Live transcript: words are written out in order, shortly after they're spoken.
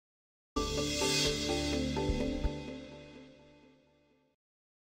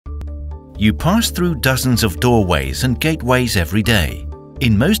You pass through dozens of doorways and gateways every day.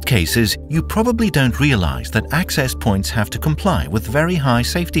 In most cases, you probably don't realize that access points have to comply with very high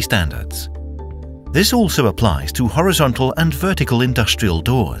safety standards. This also applies to horizontal and vertical industrial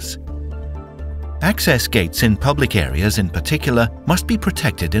doors. Access gates in public areas in particular must be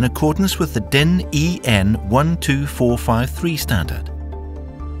protected in accordance with the DIN EN 12453 standard.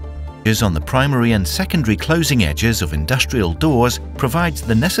 On the primary and secondary closing edges of industrial doors provides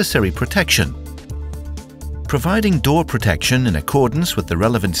the necessary protection. Providing door protection in accordance with the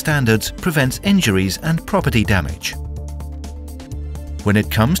relevant standards prevents injuries and property damage. When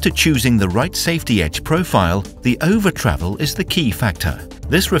it comes to choosing the right safety edge profile, the overtravel is the key factor.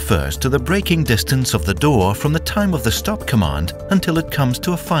 This refers to the braking distance of the door from the time of the stop command until it comes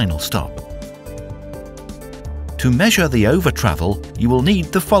to a final stop. To measure the overtravel, you will need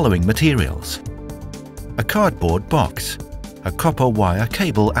the following materials: a cardboard box, a copper wire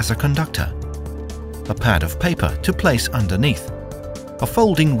cable as a conductor, a pad of paper to place underneath, a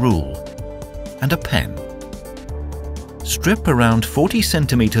folding rule, and a pen. Strip around 40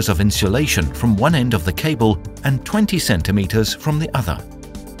 centimeters of insulation from one end of the cable and 20 centimeters from the other.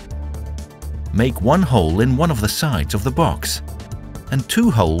 Make one hole in one of the sides of the box and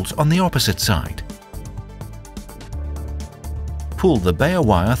 2 holes on the opposite side. Pull the bare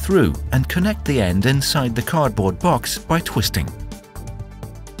wire through and connect the end inside the cardboard box by twisting.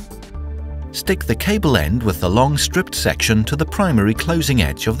 Stick the cable end with the long stripped section to the primary closing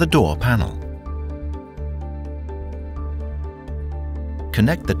edge of the door panel.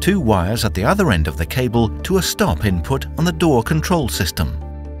 Connect the 2 wires at the other end of the cable to a stop input on the door control system.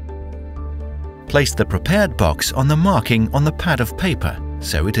 Place the prepared box on the marking on the pad of paper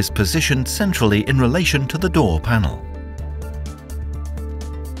so it is positioned centrally in relation to the door panel.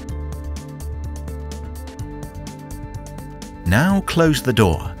 Now close the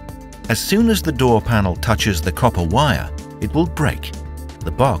door. As soon as the door panel touches the copper wire, it will break.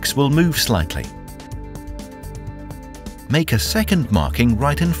 The box will move slightly. Make a second marking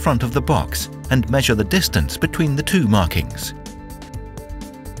right in front of the box and measure the distance between the 2 markings.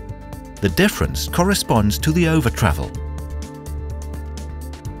 The difference corresponds to the overtravel.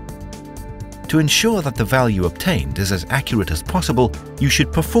 To ensure that the value obtained is as accurate as possible, you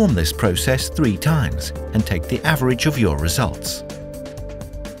should perform this process 3 times and take the average of your results.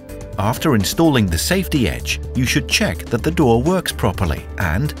 After installing the safety edge, you should check that the door works properly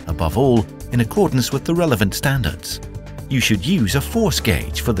and, above all, in accordance with the relevant standards. You should use a force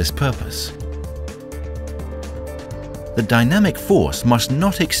gauge for this purpose. The dynamic force must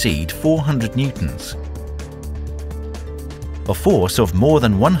not exceed 400 newtons. A force of more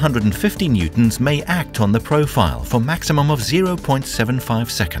than 150 newtons may act on the profile for maximum of 0.75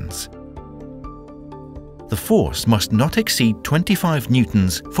 seconds. The force must not exceed 25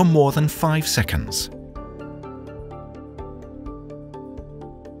 newtons for more than 5 seconds.